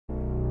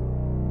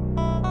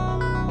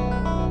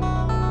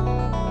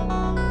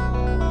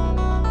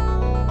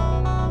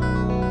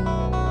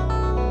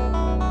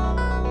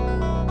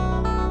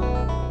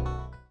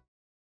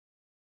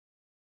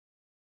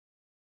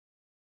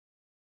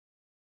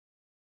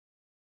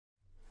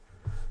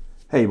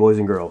Hey boys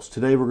and girls,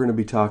 today we're going to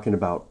be talking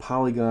about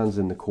polygons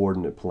in the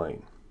coordinate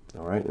plane.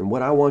 Alright, and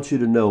what I want you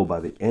to know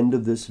by the end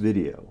of this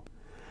video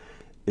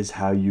is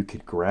how you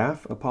could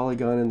graph a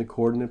polygon in the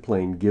coordinate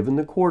plane given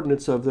the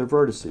coordinates of their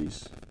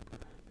vertices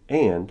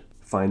and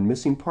find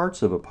missing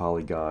parts of a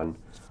polygon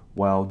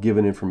while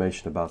given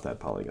information about that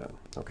polygon.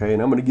 Okay, and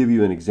I'm going to give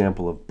you an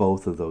example of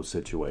both of those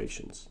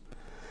situations.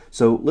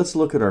 So let's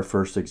look at our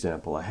first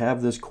example. I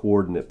have this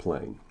coordinate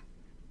plane,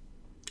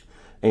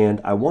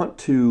 and I want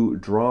to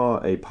draw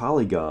a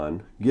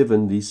polygon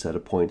given these set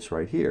of points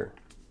right here.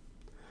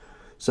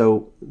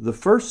 So the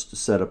first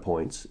set of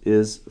points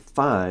is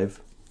 5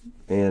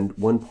 and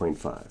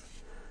 1.5.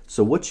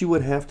 So what you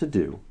would have to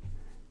do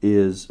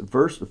is,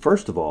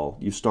 first of all,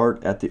 you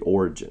start at the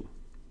origin.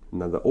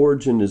 Now the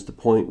origin is the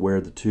point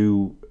where the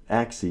two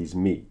axes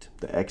meet,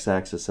 the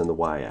x-axis and the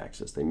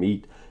y-axis. They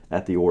meet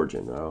at the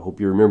origin. I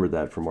hope you remember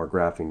that from our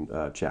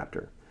graphing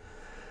chapter.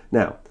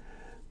 Now,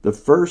 the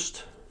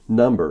first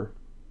number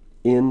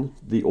in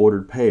the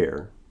ordered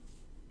pair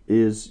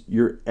is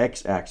your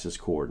x-axis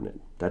coordinate.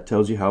 That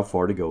tells you how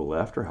far to go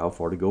left or how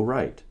far to go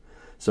right.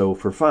 So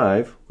for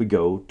 5, we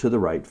go to the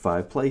right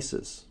 5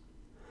 places.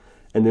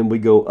 And then we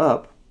go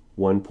up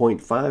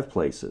 1.5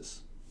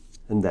 places.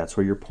 And that's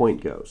where your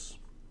point goes.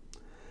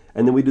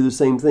 And then we do the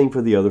same thing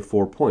for the other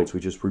 4 points.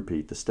 We just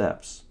repeat the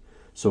steps.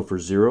 So for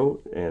 0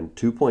 and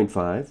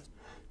 2.5,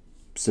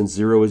 since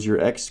 0 is your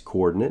x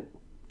coordinate,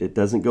 it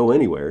doesn't go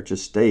anywhere. It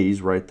just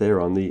stays right there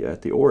on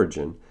at the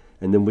origin.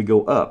 And then we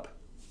go up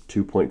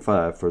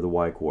 2.5 for the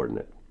y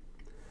coordinate.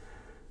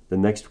 The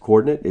next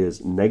coordinate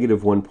is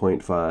negative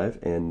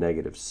 1.5 and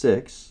negative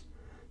 6.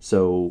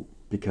 So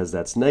because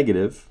that's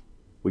negative,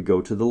 we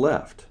go to the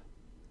left.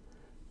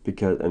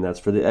 And that's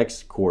for the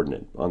x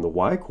coordinate. On the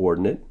y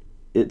coordinate,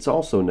 it's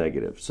also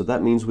negative. So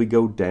that means we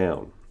go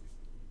down.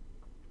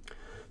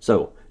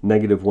 So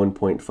negative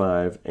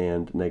 1.5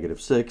 and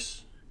negative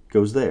 6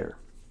 goes there.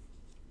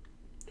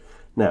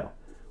 Now,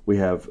 we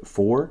have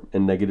 4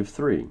 and negative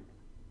 3.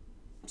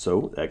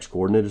 So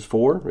x-coordinate is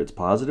 4, it's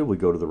positive, we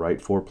go to the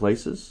right 4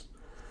 places.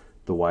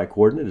 The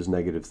y-coordinate is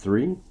negative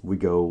 3, we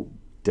go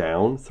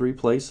down 3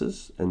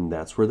 places, and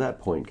that's where that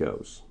point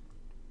goes.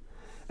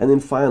 And then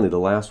finally, the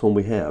last one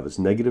we have is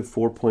negative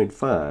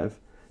 4.5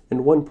 and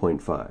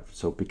 1.5.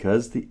 So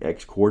because the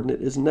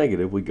x-coordinate is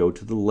negative, we go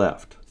to the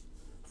left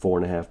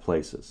 4.5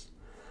 places.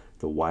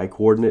 The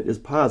y-coordinate is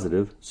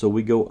positive, so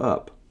we go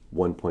up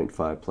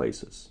 1.5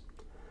 places.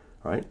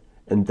 All right?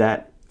 And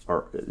that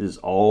is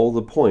all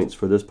the points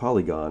for this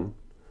polygon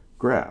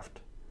graphed.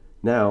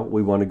 Now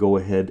we want to go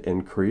ahead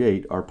and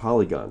create our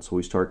polygon. So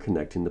we start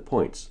connecting the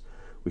points.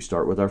 We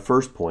start with our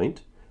first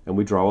point and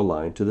we draw a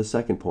line to the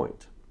second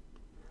point.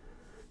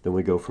 Then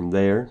we go from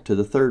there to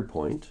the third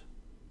point.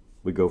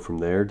 We go from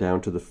there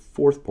down to the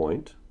fourth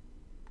point.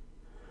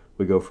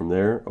 We go from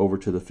there over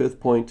to the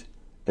fifth point,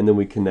 and then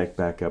we connect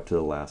back up to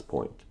the last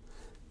point.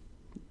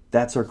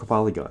 That's our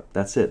polygon.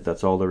 That's it.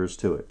 That's all there is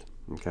to it.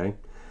 Okay?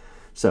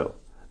 So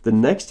the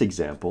next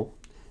example,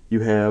 you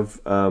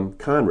have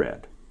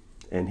Conrad,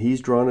 and he's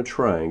drawn a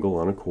triangle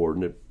on a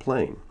coordinate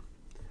plane.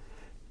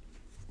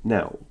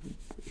 Now,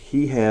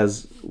 he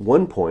has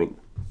one point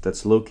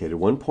that's located,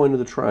 one point of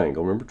the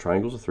triangle. Remember,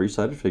 triangle's a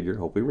three-sided figure.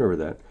 Hope you remember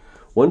that.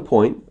 One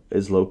point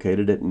is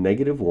located at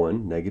negative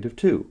 1, negative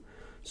 2.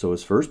 So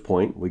his first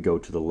point, we go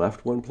to the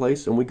left 1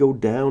 place, and we go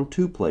down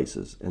 2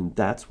 places, and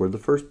that's where the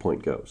first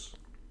point goes.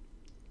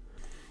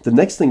 The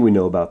next thing we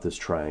know about this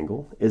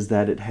triangle is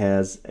that it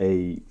has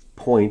a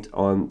point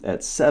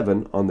at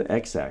 7 on the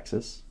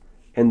x-axis,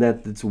 and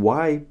that its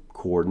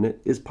y-coordinate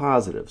is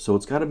positive. So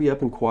it's got to be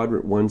up in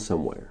quadrant 1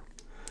 somewhere.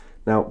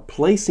 Now,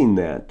 placing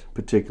that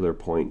particular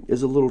point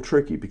is a little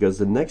tricky because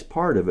the next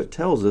part of it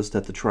tells us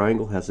that the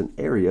triangle has an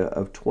area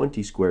of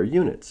 20 square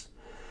units.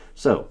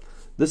 So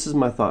this is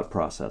my thought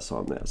process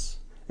on this.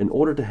 In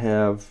order to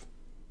have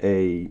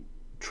a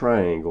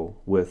triangle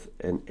with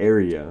an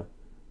area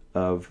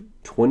of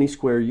 20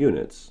 square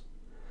units,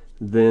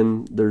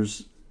 then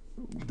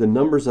the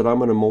numbers that I'm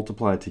going to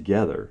multiply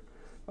together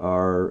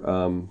are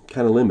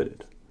kind of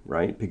limited,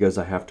 right? Because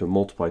I have to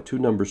multiply two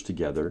numbers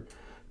together,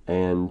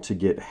 and to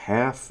get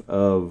half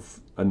of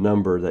a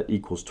number that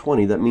equals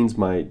 20, that means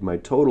my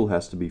total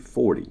has to be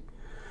 40.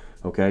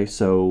 Okay,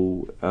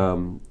 so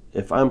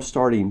if I'm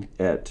starting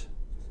at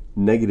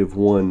negative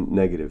 1,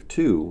 negative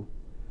 2,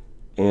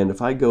 and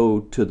if I go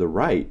to the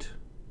right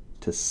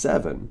to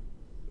 7,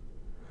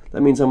 that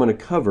means I'm going to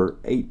cover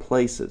 8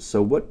 places.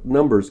 So what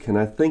numbers can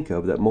I think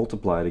of that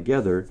multiply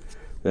together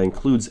that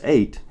includes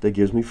 8 that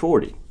gives me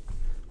 40?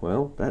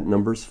 Well, that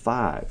number's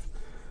 5.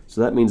 So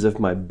that means if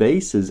my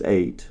base is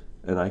 8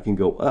 and I can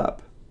go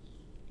up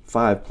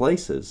 5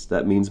 places,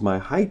 that means my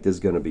height is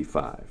going to be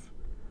 5.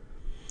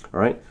 All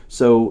right,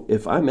 so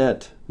if I'm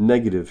at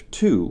negative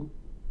 2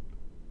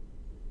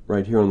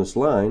 right here on this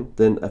line,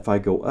 then if I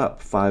go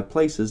up 5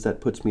 places,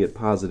 that puts me at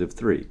positive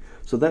 3.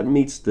 So that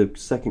meets the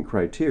second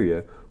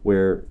criteria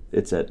where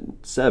it's at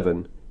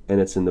 7 and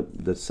it's in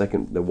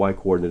the y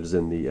coordinate is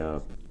in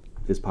the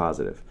is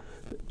positive.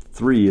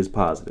 3 is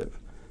positive.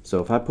 So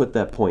if I put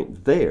that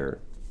point there,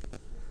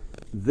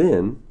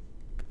 Then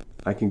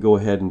I can go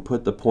ahead and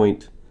put the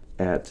point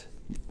at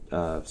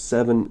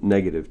 7,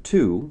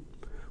 -2,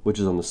 which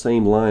is on the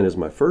same line as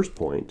my first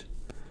point,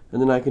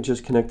 and then I can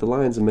just connect the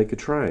lines and make a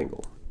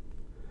triangle.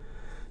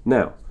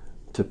 Now,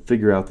 to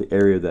figure out the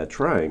area of that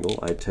triangle,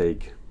 I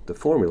take the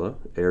formula,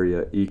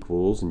 area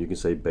equals, and you can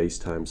say base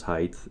times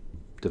height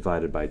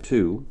divided by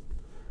 2,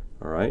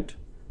 all right?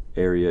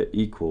 Area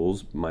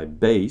equals my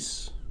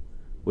base,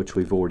 which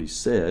we've already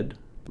said.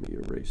 Let me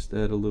erase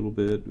that a little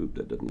bit. Oop,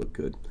 that doesn't look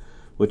good.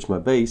 Which my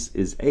base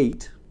is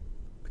 8,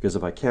 because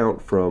if I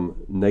count from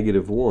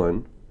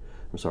 -1,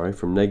 I'm sorry,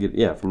 from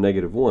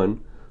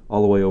 -1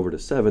 all the way over to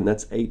 7,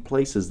 that's 8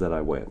 places that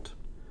I went.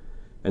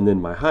 And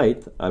then my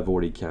height, I've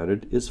already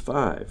counted, is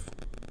 5.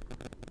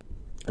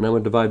 And I'm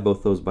going to divide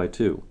both those by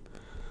 2.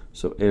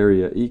 So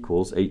area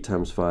equals 8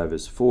 times 5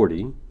 is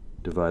 40,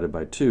 divided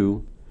by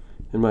 2,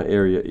 and my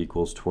area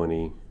equals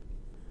 20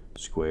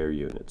 square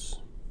units.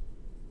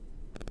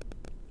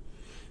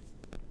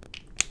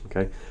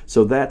 Okay,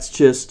 so that's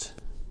just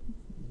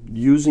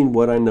using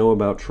what I know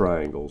about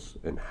triangles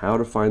and how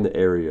to find the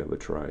area of a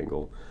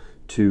triangle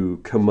to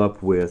come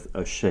up with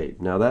a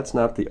shape. Now, that's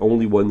not the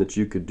only one that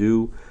you could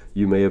do.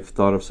 You may have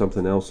thought of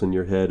something else in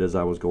your head as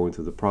I was going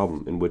through the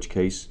problem, in which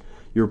case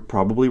you're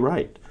probably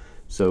right.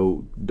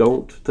 So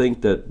don't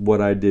think that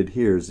what I did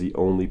here is the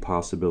only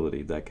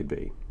possibility that could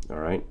be. All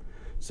right,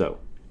 so